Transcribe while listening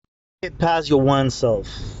Get past your one self.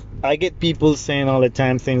 I get people saying all the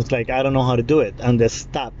time things like, I don't know how to do it, and they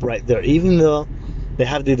stop right there. Even though they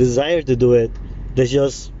have the desire to do it, they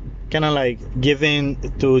just kind of like give in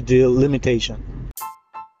to the limitation.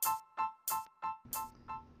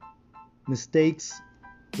 Mistakes,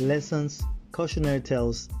 lessons, cautionary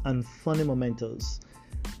tales, and funny mementos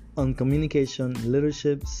on communication,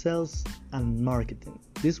 leadership, sales, and marketing.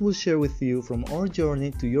 This will share with you from our journey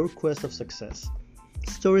to your quest of success.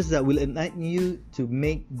 Stories that will enlighten you to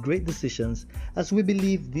make great decisions, as we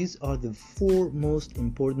believe these are the four most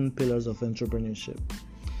important pillars of entrepreneurship.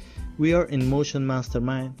 We are in Motion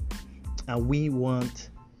Mastermind, and we want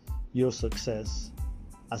your success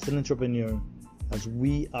as an entrepreneur, as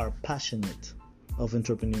we are passionate of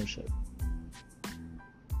entrepreneurship.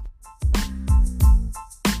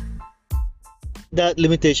 That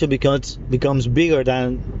limitation becomes bigger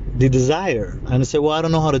than the desire, and I say, well, I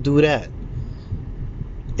don't know how to do that.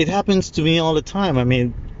 It happens to me all the time. I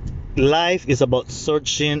mean, life is about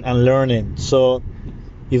searching and learning. So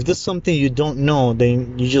if there's something you don't know,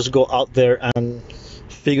 then you just go out there and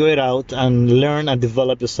figure it out and learn and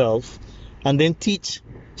develop yourself, and then teach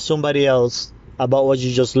somebody else about what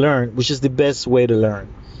you just learned, which is the best way to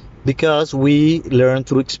learn, because we learn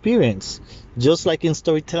through experience. Just like in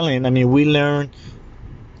storytelling, I mean, we learn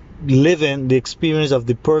living the experience of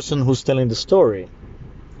the person who's telling the story.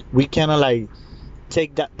 We kind of like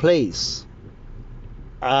take that place.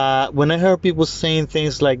 When I hear people saying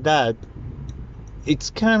things like that,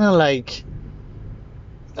 it's kind of like,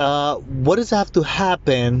 what does have to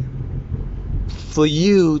happen for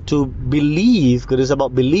you to believe, because it's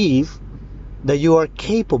about belief, that you are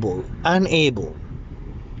capable and able.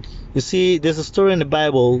 You see, there's a story in the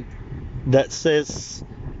Bible that says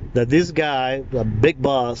that this guy, the big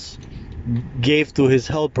boss, gave to his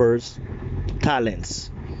helpers talents.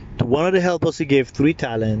 To one of the helpers, he gave 3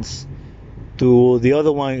 talents. To the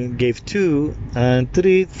other one, gave 2, and to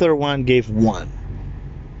the third one, gave 1.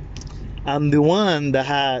 And the one that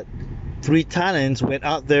had 3 talents went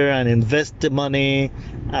out there and invested money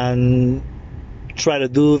and try to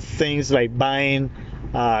do things like buying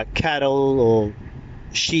cattle or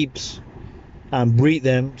sheep and breed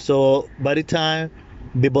them. So by the time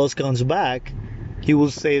the boss comes back, he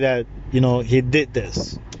will say that, he did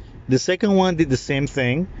this. The second one did the same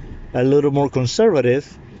thing, a little more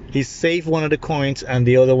conservative. He saved one of the coins, and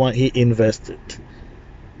the other one he invested.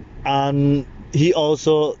 And he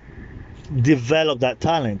also developed that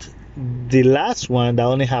talent. The last one that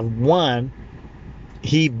only have 1,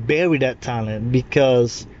 he buried that talent,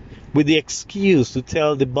 because with the excuse to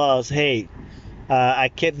tell the boss, hey, I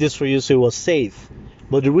kept this for you so it was safe.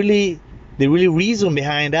 But the really reason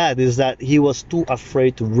behind that is that he was too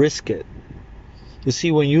afraid to risk it. You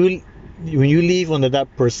see, when you live under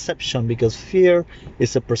that perception, because fear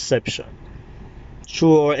is a perception.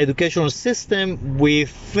 Through our educational system, we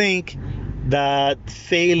think that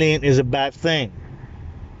failing is a bad thing.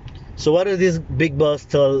 So what did this big boss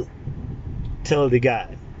tell the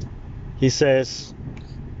guy? He says,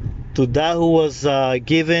 to that who was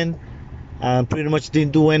given and pretty much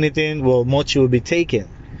didn't do anything, well, much will be taken.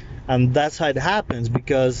 And that's how it happens,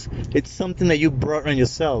 because it's something that you brought on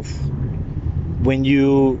yourself. When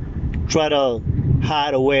you try to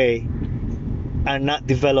hide away and not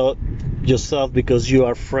develop yourself because you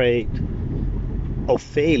are afraid of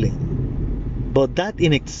failing. But that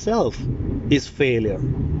in itself is failure.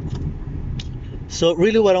 So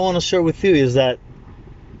really what I want to share with you is that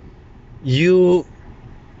you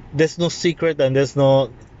there's no secret, and there's no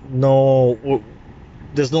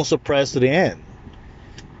surprise to the end.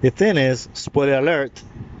 The thing is, spoiler alert,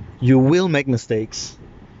 you will make mistakes.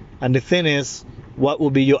 And the thing is, what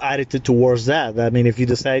will be your attitude towards that? I mean, if you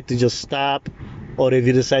decide to just stop, or if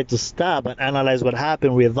you decide to stop and analyze what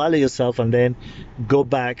happened, reevaluate yourself, and then go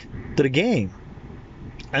back to the game.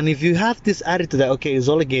 And if you have this attitude that, okay, it's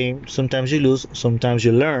all a game, sometimes you lose, sometimes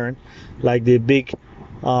you learn, like the big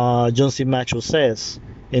John C. Maxwell says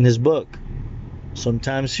in his book,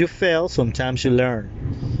 sometimes you fail, sometimes you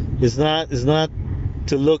learn. It's not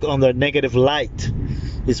to look on the negative light.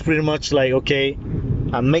 It's pretty much like, okay,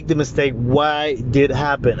 I make the mistake, why did it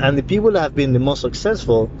happen? And the people that have been the most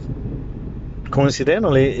successful,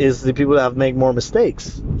 coincidentally, is the people that have made more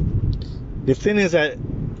mistakes. The thing is that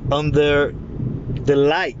under the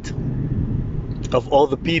light of all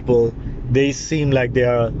the people, they seem like they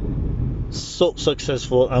are so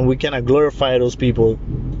successful, and we cannot glorify those people,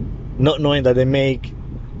 not knowing that they make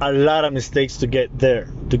a lot of mistakes to get there,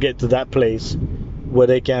 to get to that place where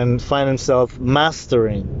they can find themselves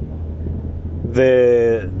mastering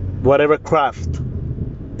the whatever craft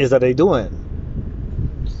is that they're doing.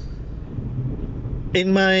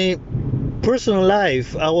 In my personal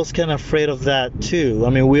life, I was kind of afraid of that too. I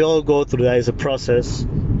mean, we all go through that as a process,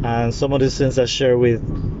 and some of these things I share with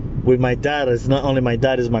my dad is not only my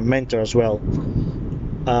dad, is my mentor as well.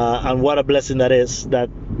 And what a blessing that is, that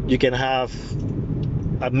you can have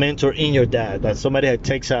a mentor in your dad, that somebody that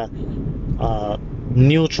takes a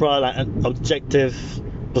neutral and objective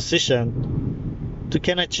position to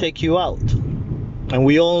kind of check you out. And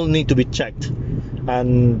we all need to be checked,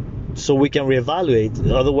 and so we can reevaluate.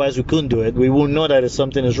 Otherwise, we couldn't do it. We will know that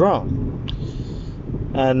something is wrong.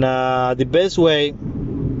 And the best way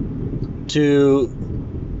to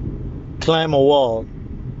climb a wall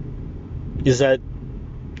is that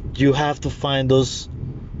you have to find those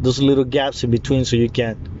little gaps in between, so you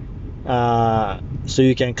can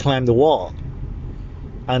climb the wall.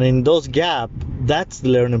 And in those gaps, that's the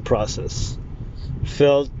learning process.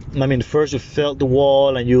 First you felt the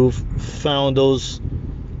wall, and you found those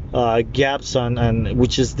gaps, and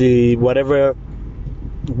which is the whatever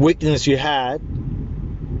weakness you had,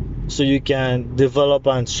 so you can develop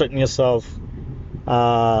and strengthen yourself,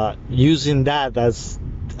 using that as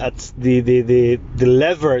the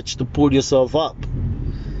leverage to pull yourself up.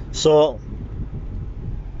 So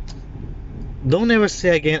don't ever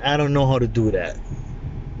say again, I don't know how to do that.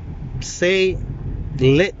 Say,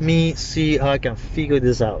 let me see how I can figure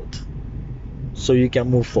this out, so you can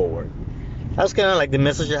move forward. That's kind of like the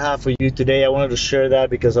message I have for you today. I wanted to share that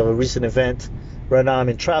because of a recent event. Right now I'm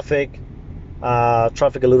in traffic a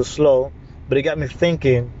little slow, but it got me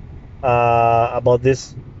thinking about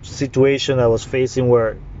this situation I was facing,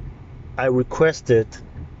 where I requested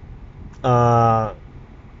my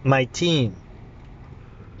team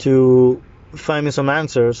to find me some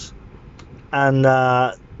answers, and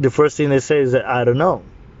the first thing they say is that I don't know,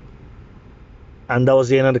 and that was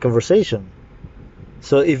the end of the conversation.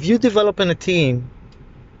 So if you develop in a team,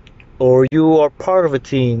 or you are part of a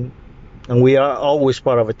team, and we are always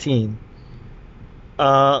part of a team,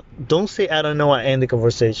 don't say I don't know and end the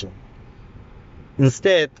conversation.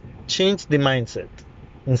 Instead, change the mindset.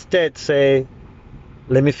 Instead, say,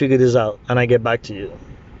 let me figure this out and I get back to you.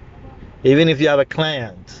 Even if you have a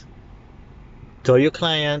client, tell your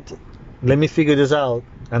client, let me figure this out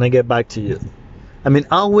and I get back to you. I mean,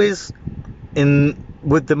 always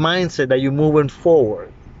with the mindset that you're moving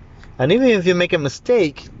forward. And even if you make a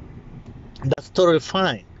mistake, that's totally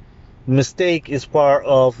fine. Mistake is part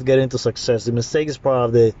of getting to success. The mistake is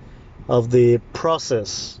part of the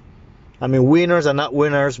process. I mean, winners are not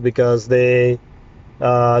winners because they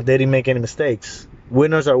didn't make any mistakes.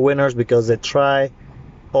 Winners are winners because they try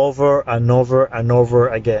over and over and over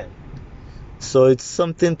again. So it's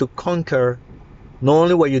something to conquer, not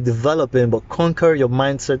only what you're developing, but conquer your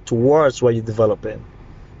mindset towards what you're developing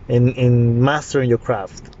in mastering your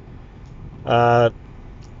craft.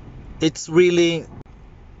 It's really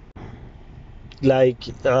like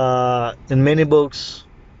in many books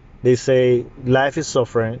they say life is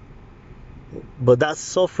suffering, but that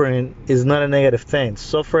suffering is not a negative thing.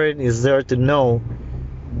 Suffering is there to know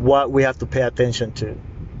what we have to pay attention to.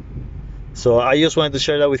 So I just wanted to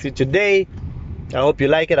share that with you today. I hope you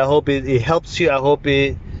like it. I hope it helps you. I hope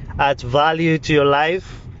it adds value to your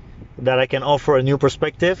life, that I can offer a new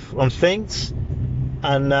perspective on things.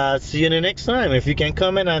 And see you in the next time. If you can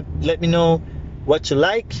comment and let me know what you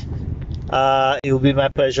like, it will be my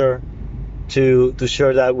pleasure to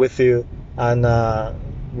share that with you, and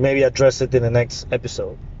maybe address it in the next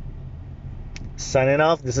episode. Signing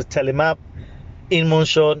off, this is Telemap in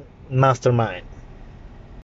Motion Mastermind.